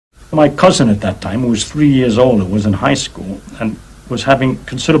My cousin at that time, who was 3 years older, was in high school and was having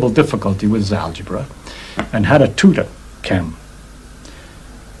considerable difficulty with his algebra and had a tutor, Chem.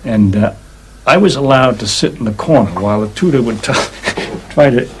 And I was allowed to sit in the corner while the tutor would try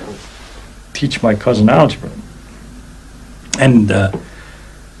to teach my cousin algebra. And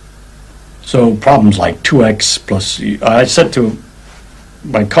so problems like 2x plus, I said to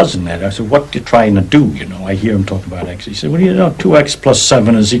my cousin that, I said, what are you trying to do? You know, I hear him talk about x. He said, well, you know, 2x plus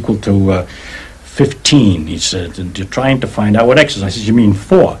 7 is equal to 15, he said, and you're trying to find out what x is. I said, you mean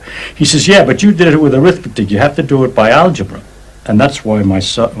 4? He says, yeah, but you did it with arithmetic. You have to do it by algebra. And that's why my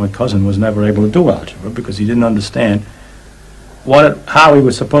cousin was never able to do algebra, because he didn't understand how he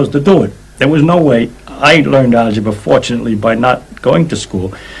was supposed to do it. There was no way. I learned algebra, fortunately, by not going to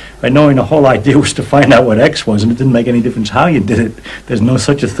school, by knowing the whole idea was to find out what x was, and it didn't make any difference how you did it. There's no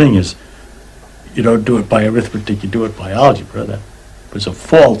such a thing as you don't do it by arithmetic, you do it by algebra. That was a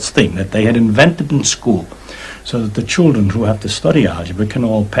false thing that they had invented in school so that the children who have to study algebra can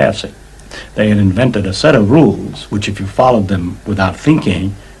all pass it. They had invented a set of rules which, if you followed them without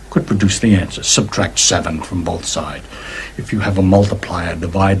thinking, could produce the answer. Subtract 7 from both sides. If you have a multiplier,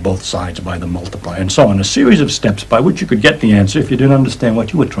 divide both sides by the multiplier, and so on. A series of steps by which you could get the answer if you didn't understand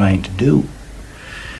what you were trying to do.